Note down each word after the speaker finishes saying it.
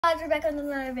guys, we're back with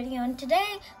another video, and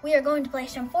today we are going to play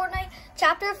some Fortnite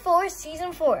Chapter 4,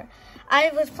 Season 4.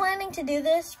 I was planning to do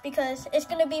this because it's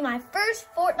going to be my first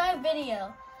Fortnite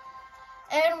video.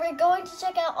 And we're going to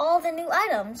check out all the new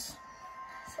items.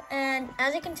 And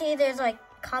as you can see, there's like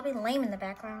Copy Lame in the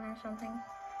background or something.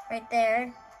 Right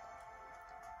there.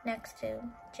 Next to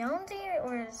Jonesy,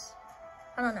 or is...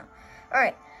 I don't know.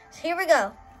 Alright, so here we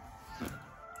go.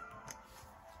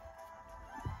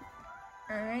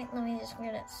 Alright, let me just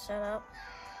get it set up.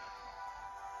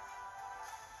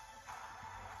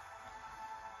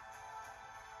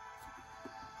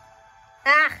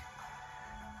 Ah!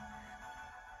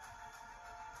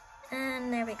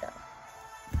 And there we go.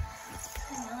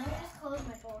 Now let me just close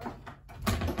my door.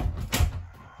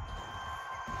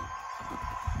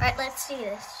 Alright, let's see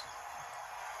this.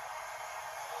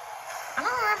 I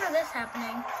don't remember this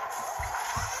happening.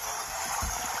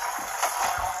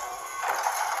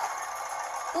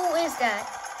 Who is that?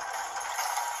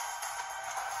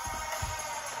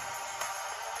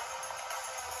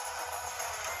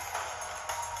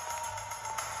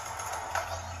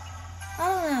 I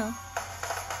don't know.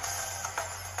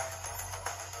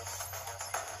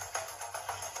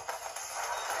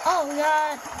 Oh, we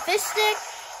got fish stick.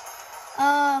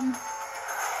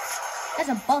 That's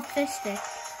a buff fish stick.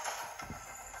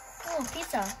 Oh,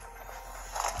 pizza.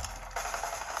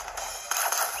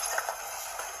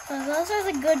 So those are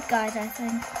the good guys, I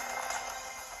think.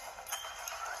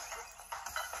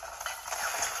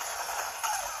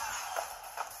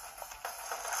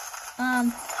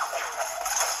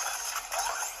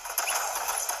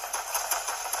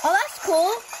 Oh, that's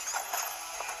cool.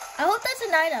 I hope that's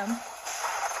an item.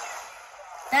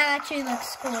 That actually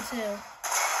looks cool too.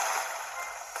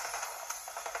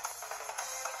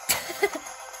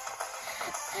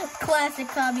 Classic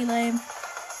Copy Lame.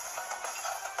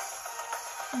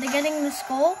 Are they getting the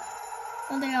skull?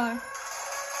 Oh, they are.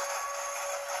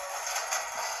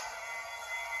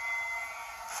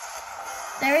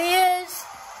 There he is.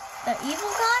 The evil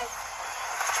guy?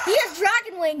 He has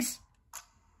dragon wings.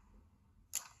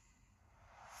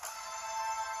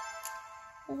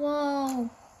 Whoa.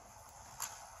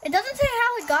 It doesn't say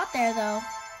how it got there, though.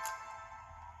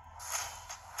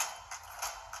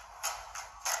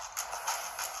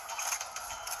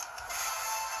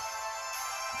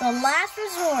 The last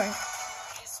resort.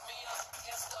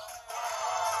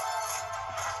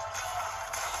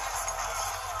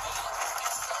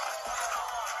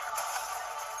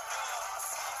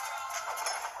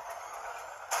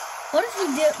 What if he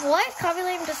did? Why is Copy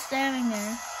Lame just standing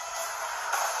there?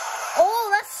 Oh,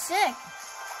 that's sick.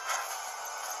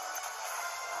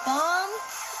 Bomb.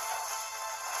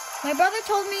 My brother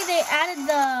told me they added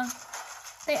the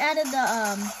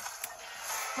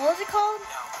what was it called?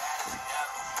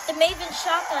 The Maven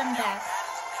shotgun back.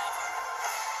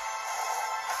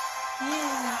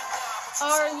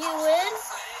 Are you in?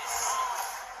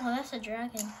 Oh, that's a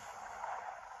dragon.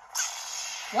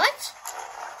 What?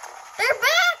 They're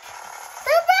back!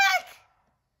 They're back!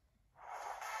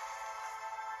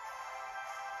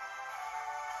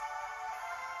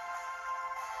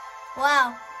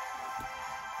 Wow.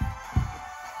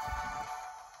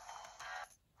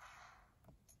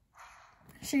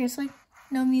 Seriously?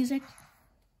 No music?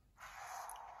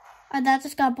 That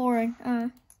just got boring.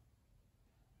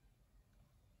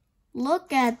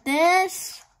 Look at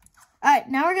this. Alright,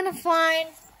 now we're gonna play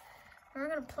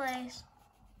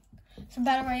some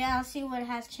Battle Royale, see what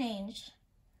has changed.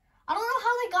 I don't know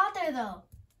how they got there though.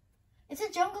 Is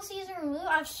it jungle season removed?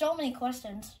 I have so many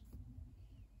questions.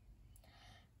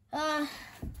 I'm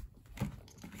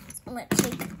gonna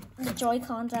take the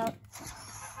Joy-Cons out.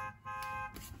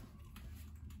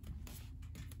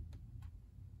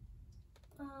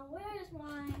 Where is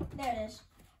my... There it is.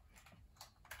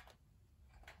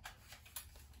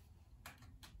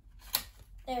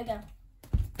 There we go.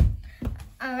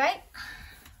 Alright.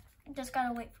 Just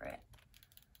gotta wait for it.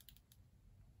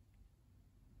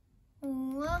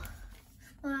 Ooh,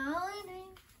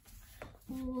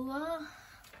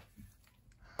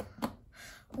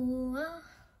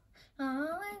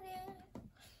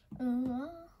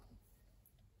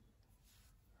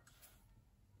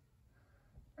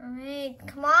 Alright,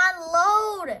 come on,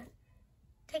 load!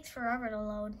 Takes forever to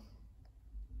load.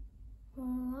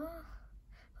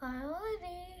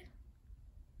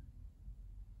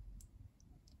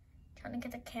 Trying to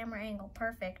get the camera angle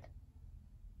perfect.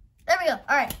 There we go.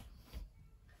 Alright.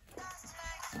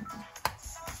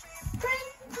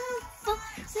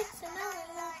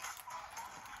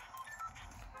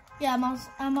 Yeah,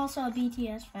 I'm also a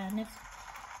BTS fan.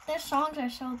 Their songs are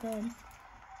so good.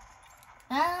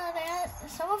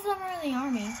 Some of them are in the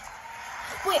army.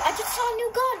 Wait, I just saw a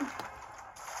new gun.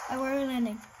 Alright, where are we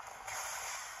landing?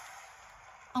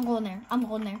 I'm going there. I'm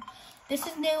going there. This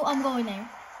is new. I'm going there.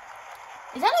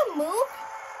 Is that a move?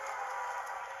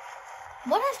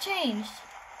 What has changed?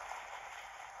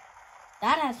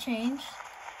 That has changed.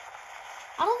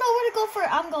 I don't know where to go for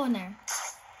it. I'm going there.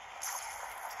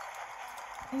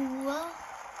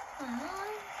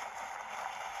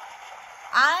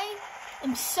 I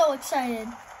am so excited.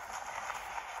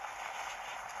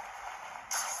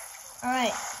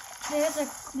 Alright. There's a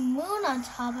moon on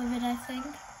top of it, I think.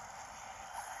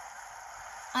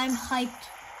 I'm hyped.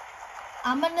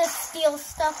 I'm gonna steal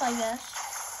stuff, I guess.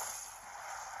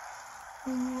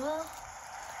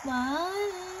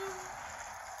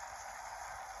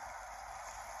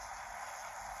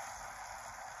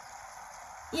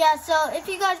 Yeah, so if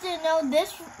you guys didn't know,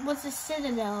 this was the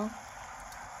Citadel.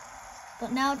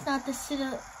 But now it's not the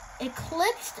Citadel.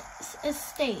 Eclipsed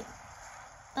Estate.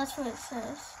 That's what it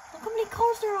says. Look how many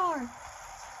cars there are.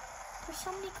 There's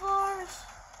so many cars.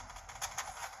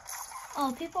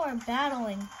 Oh, people are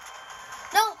battling.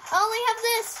 No, I only have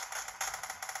this.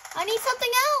 I need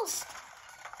something else.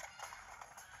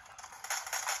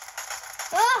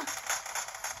 Ah!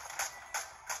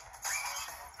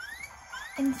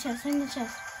 In the chest, in the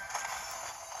chest.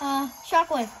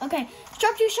 Shockwave. Okay,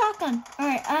 sharp 2 shotgun.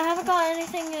 Alright, I haven't got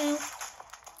anything new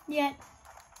yet.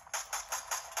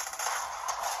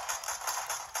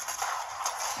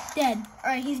 Dead.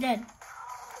 Alright, he's dead.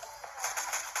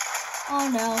 Oh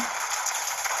no.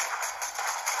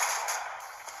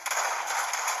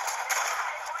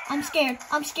 I'm scared.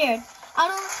 I'm scared. I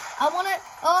want to.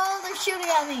 Oh, they're shooting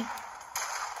at me.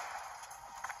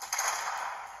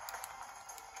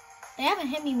 They haven't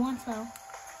hit me once though.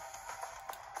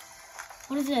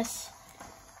 What is this?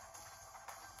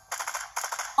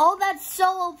 Oh, that's so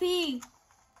OP.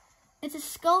 It's a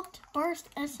scoped burst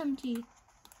SMG.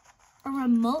 A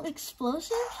remote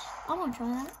explosives? I want to try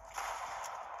that.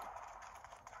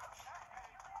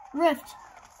 Rift.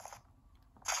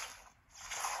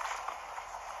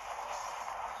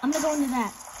 I'm gonna go into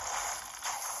that.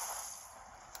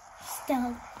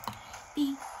 Stealth.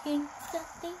 Being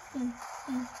stealthy.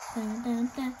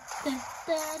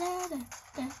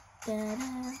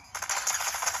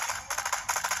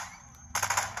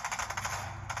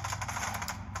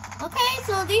 Okay,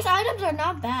 so these items are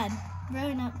not bad.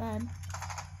 Really not bad.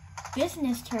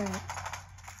 Business turret.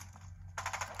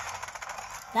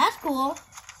 That's cool.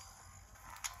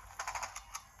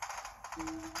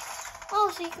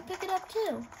 Oh, so you can pick it up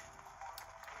too.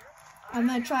 I'm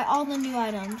gonna try all the new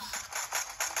items.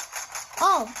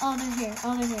 Oh, they're here.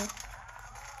 Oh, they're here.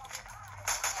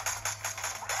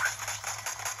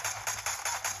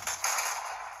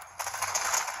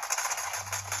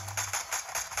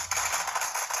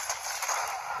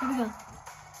 Here we go.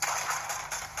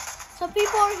 Some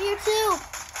people are here too.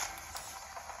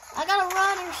 I gotta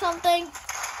run or something.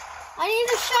 I need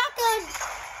a shotgun.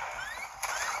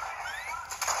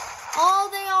 Oh,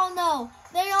 they all know.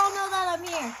 They all know that I'm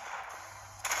here.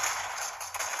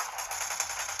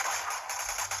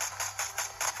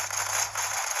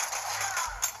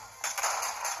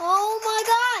 Oh my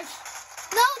gosh.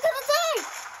 No, I'm gonna die.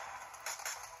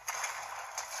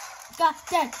 God,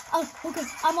 dead. Oh, okay.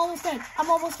 I'm almost dead. I'm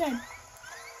almost dead.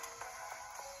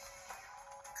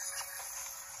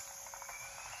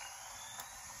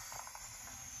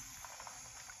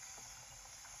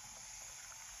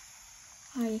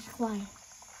 Alright, it's quiet.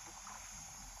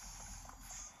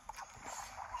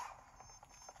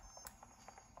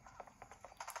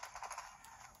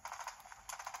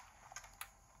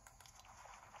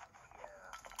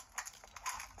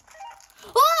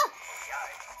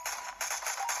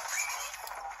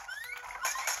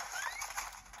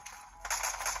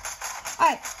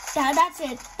 Alright, that's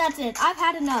it. That's it. I've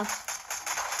had enough.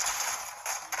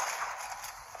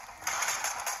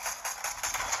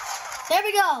 There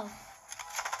we go.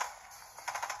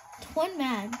 Twin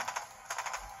mag.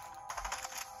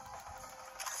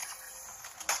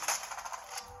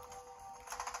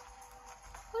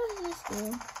 What does this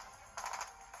do?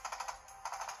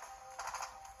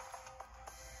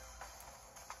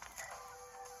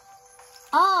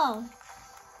 Oh.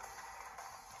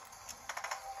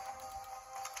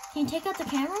 Can you take out the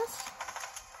cameras?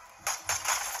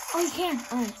 Oh, you can.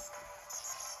 All right.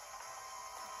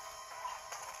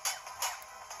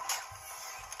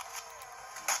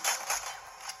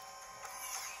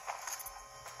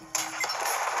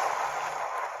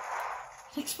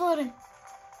 It exploded.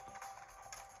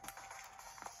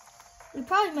 We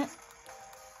probably meant...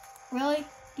 Really?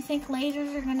 You think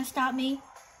lasers are gonna stop me?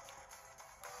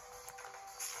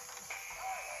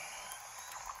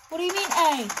 What do you mean,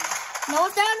 A? No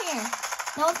one's down here.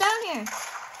 No one's down here.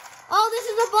 Oh, this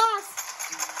is the boss.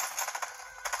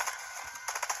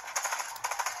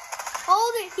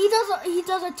 Oh, he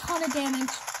does a ton of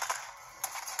damage.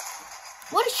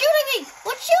 What is shooting me?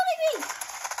 What's shooting me?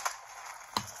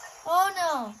 Oh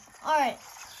no. Alright.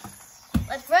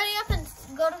 Let's ready up and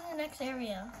go to the next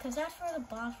area. Because that's where the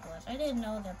boss was. I didn't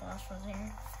know the boss was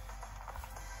here.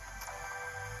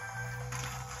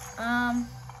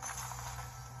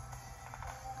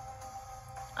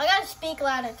 I gotta speak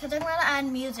louder because I'm gonna add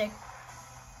music.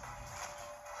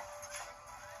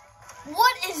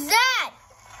 What is that?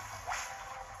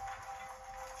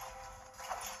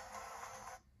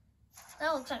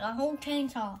 That looks like a whole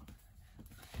chainsaw.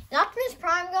 Is Optimus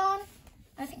Prime gone?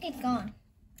 I think he's gone.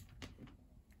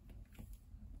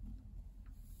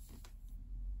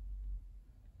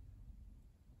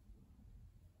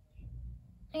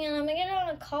 And I'm gonna get on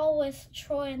a call with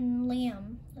Troy and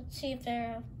Liam. Let's see if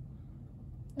they're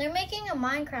making a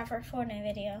Minecraft or Fortnite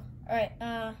video. Alright,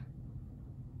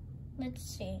 let's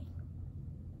see.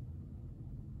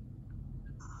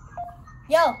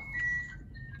 Yo! I'm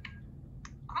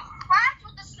cracked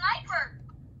with the sniper!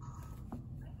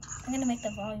 I'm gonna make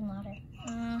the volume louder.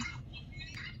 Yeah,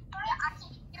 I can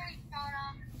hear you,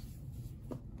 Jonah.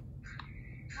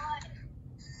 What?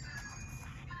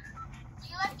 Do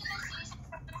you like the new season?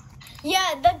 Yeah,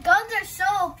 the guns are so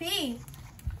OP.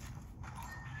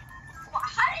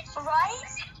 How did you, right?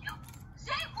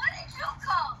 Zay, what did you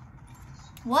come?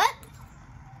 What?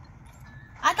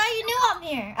 I thought you knew I'm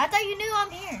here. I thought you knew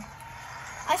I'm here.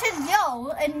 I said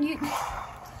yo, and you.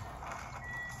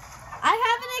 I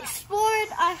haven't explored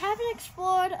I haven't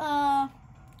explored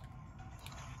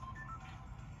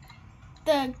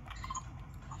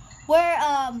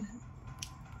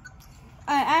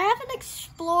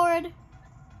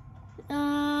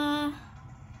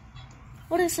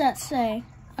what does that say?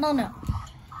 I don't know.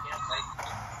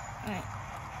 Alright.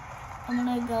 I'm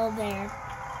gonna go there.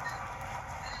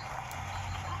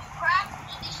 Cracked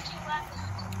with these two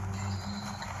weapons.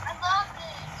 I love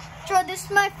this. Troy, this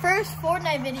is my first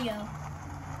Fortnite video.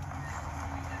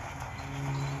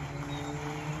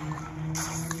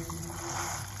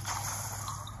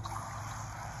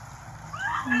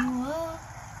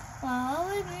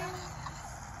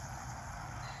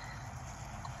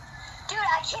 Dude,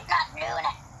 I keep not doing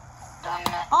it.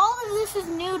 All of this is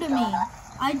new to me.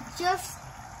 I just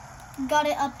got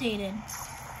it updated. You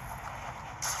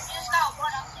just got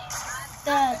one update.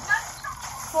 The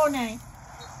Fortnite.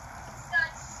 The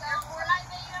Fortnite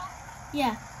video?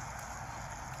 Yeah.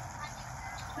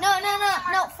 No,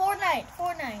 Fortnite.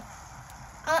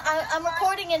 I'm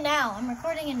recording it now. We're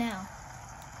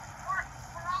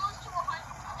almost to 100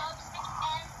 subs,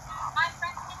 and my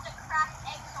friend gets a cracked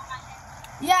eggs on my head.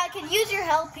 Yeah, I could use your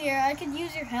help here. I could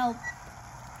use your help.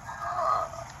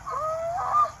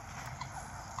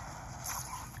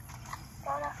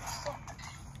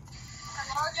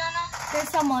 Hello, Jonah? There's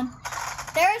someone.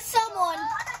 There is someone.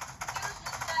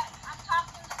 I'm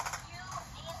talking to you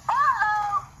and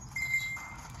uh-oh.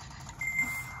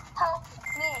 Help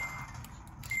me.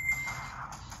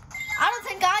 I don't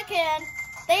think I can.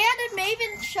 They added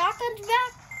Maven shotguns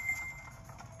back?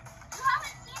 You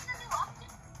haven't seen the new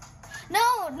update?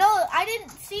 No, I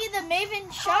didn't see the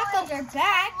Maven shotguns are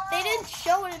back. They didn't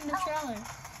show it in the trailer. No,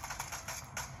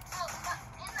 the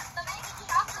Maven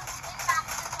shotguns is back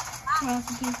in the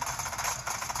Recipe.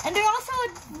 And there's also a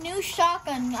new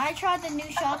shotgun. I tried the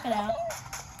new shotgun out.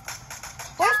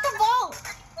 Where's the vault?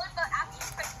 good, but actually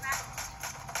pretty bad.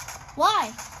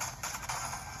 Why? It's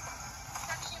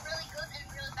actually really good and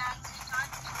really bad at the same time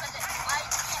because I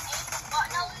can't aim. Well,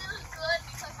 no, it was good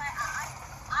because I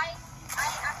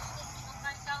actually killed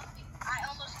myself. I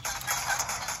almost killed myself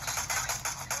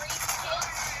because there were 3 kids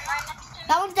right next to me.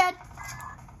 That one's dead.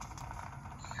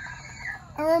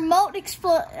 A remote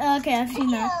explode. Okay, I've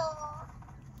seen that.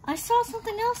 I saw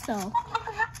something else though.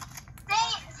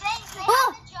 Zay,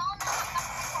 Oh!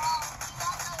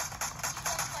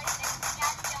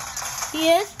 He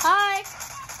is. Hi.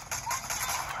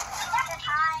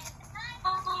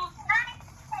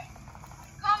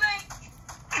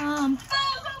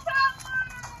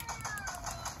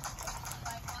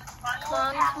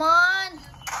 Come on.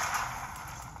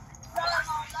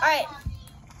 All right.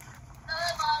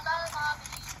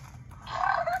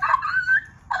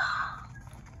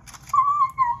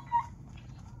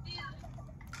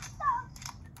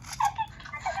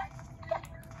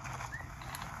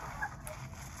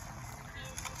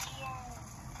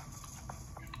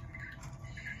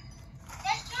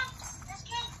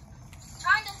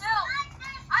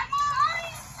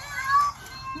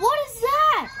 What is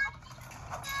that?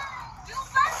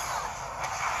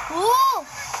 Whoa!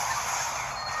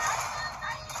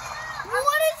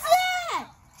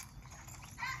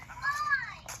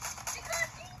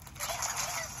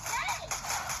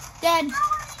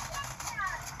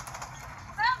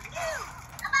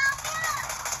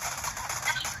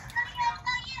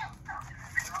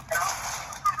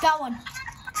 Got one.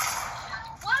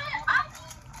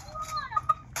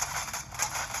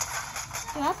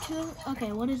 Do I have two?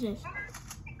 Okay, what is this?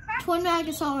 Twin mag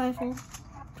assault rifle.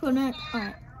 Twin mag.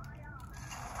 Alright.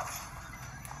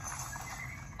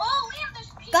 Oh, Liam, there's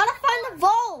people. Gotta find the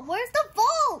vault. Where's the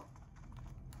vault?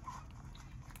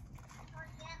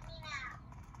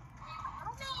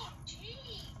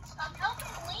 Jeez, I'm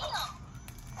helping Liam.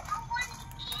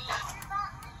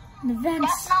 The vents.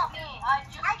 That's not me. I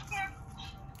can't.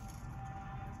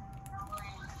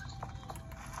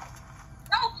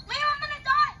 No, Liam, I'm gonna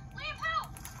die. Liam, help!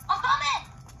 I'm coming.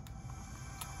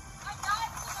 I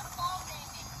died because of fall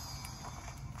damage.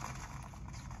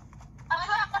 I'm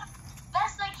trying to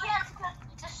best I can because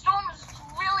the storm is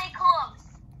really close.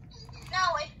 No,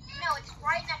 it's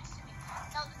right next to me.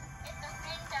 No, it's the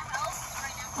thing to help is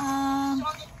right next to me. The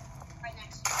storm is right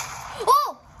next to me. Oh!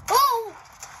 Oh!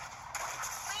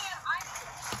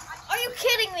 Liam, Are you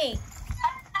kidding me?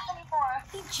 I'm not anymore.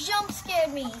 He jump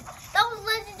scared me. That was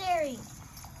legendary.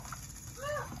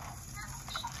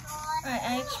 Alright,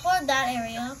 I explored that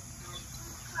area.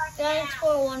 Gotta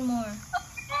explore one more. Okay,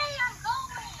 I'm going.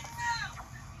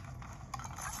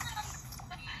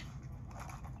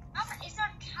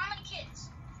 How many kids?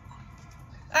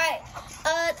 Alright,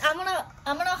 I'm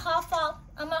gonna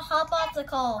hop off the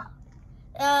call.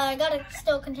 I gotta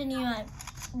still continue my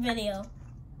video.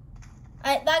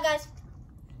 Alright, bye guys.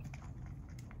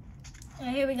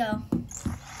 Alright, here we go.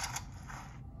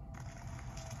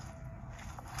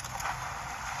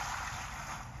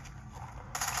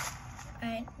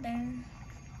 Alright, there.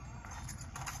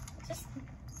 Is this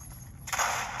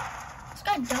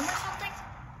guy dumb or something?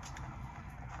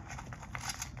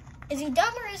 Is he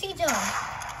dumb or is he dumb?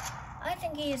 I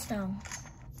think he is dumb.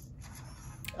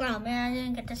 Oh man, I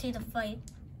didn't get to see the fight.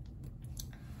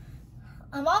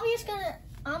 I'm obviously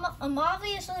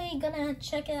gonna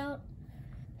check out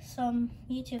some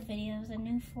YouTube videos, the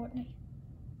new Fortnite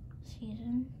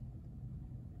season.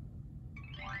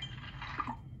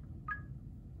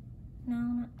 No,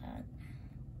 not that.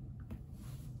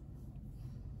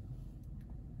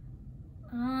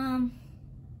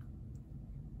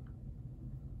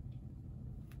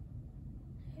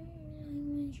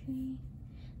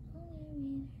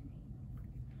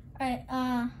 Alright,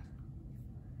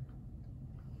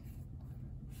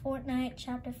 Fortnite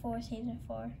Chapter 4, Season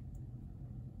 4.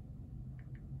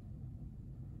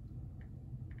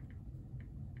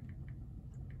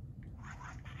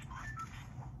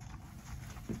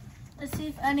 Let's see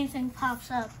if anything pops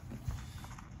up.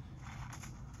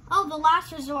 Oh, the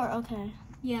last resort. Okay.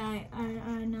 Yeah,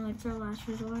 I know it's our last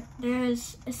resort.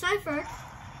 There's a cipher.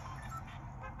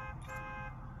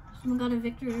 Someone got a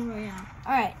victory royale.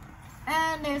 Alright.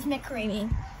 And there's McCreamy.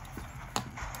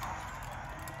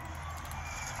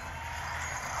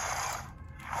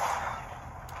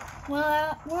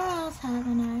 Well, where else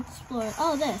haven't I explored?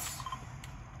 Oh, this.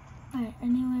 Alright,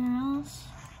 anywhere else?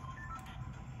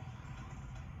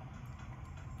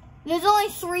 There's only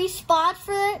 3 spots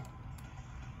for it?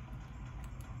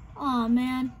 Oh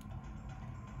man.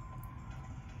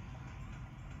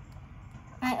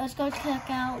 Alright, let's go check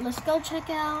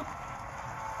out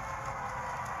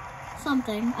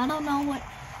something. I don't know what.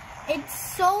 It's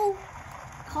so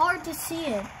hard to see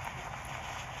it.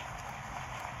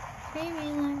 Maybe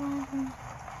like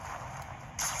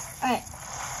Alright.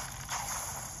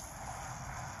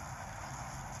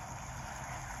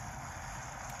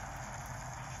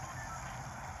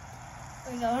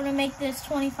 There we go. I'm gonna make this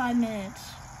 25 minutes.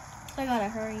 So I gotta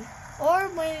hurry. Or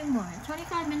way more.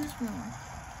 25 minutes more.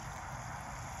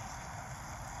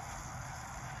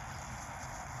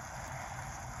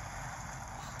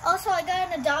 Also, I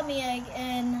got an adopt me egg,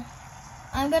 and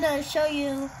I'm gonna show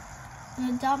you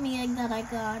an adopt me egg that I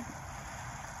got.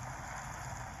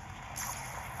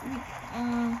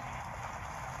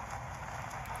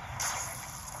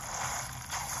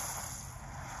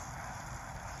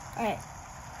 Alright.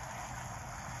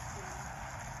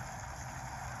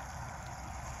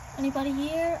 Anybody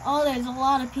here? Oh, there's a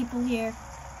lot of people here.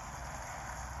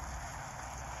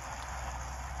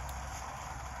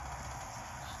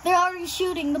 They're already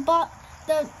shooting. The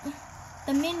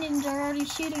minions are already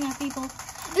shooting at people.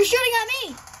 They're shooting at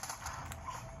me!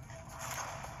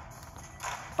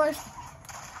 First.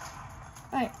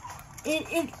 Alright.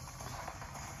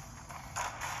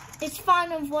 It's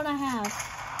fine with what I have.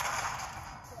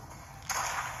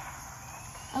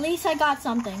 At least I got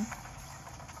something.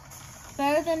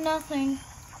 Better than nothing.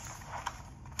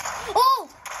 Oh!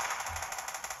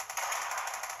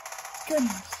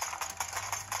 Goodness.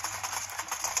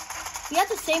 We have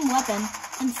the same weapon,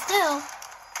 and still,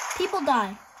 people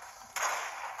die.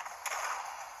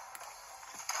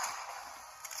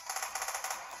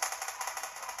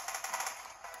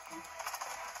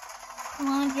 Come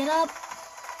on, get up.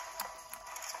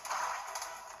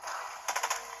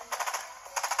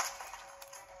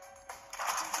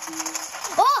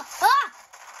 Oh! Ah!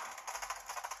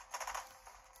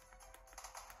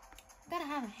 Gotta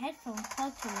have a headphone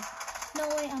plugged to it. No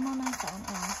way, I'm on my phone.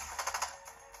 Oh.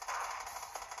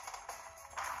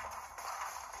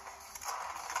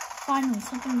 Finally,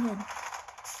 something good.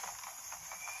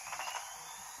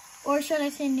 Or should I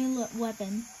say new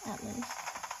weapon, at least.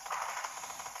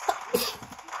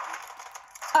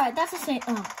 Alright, that's the same.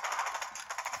 Oh.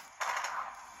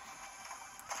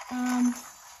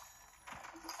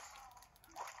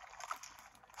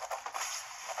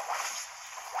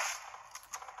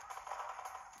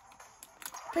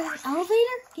 There's an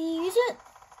elevator? Can you use it?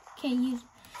 Can't use it.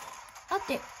 Up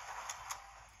there.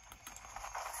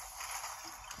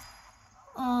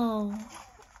 Oh.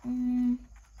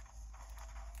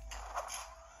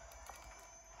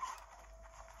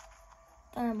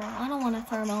 Thermal. I don't want a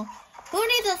thermal. Who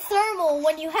needs a thermal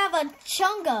when you have a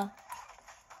chunga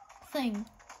thing?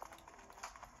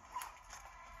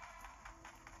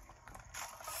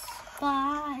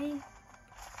 Bye.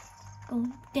 Go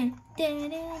da da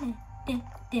da da da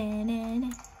da da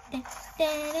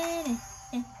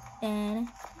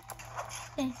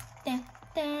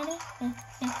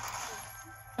da.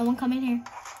 No one come in here.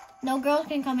 No girls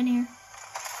can come in here.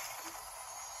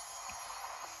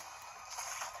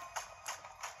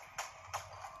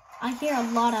 I hear a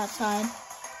lot outside.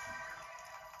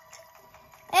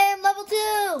 Hey, I'm level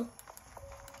 2!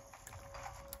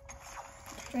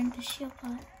 Drink the shield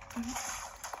pot.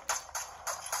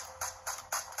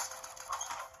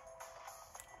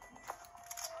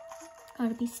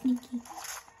 Gotta be sneaky.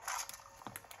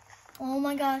 Oh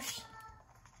my gosh.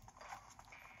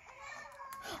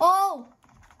 Oh!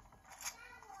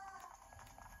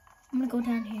 I'm gonna go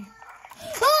down here.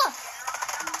 Ah!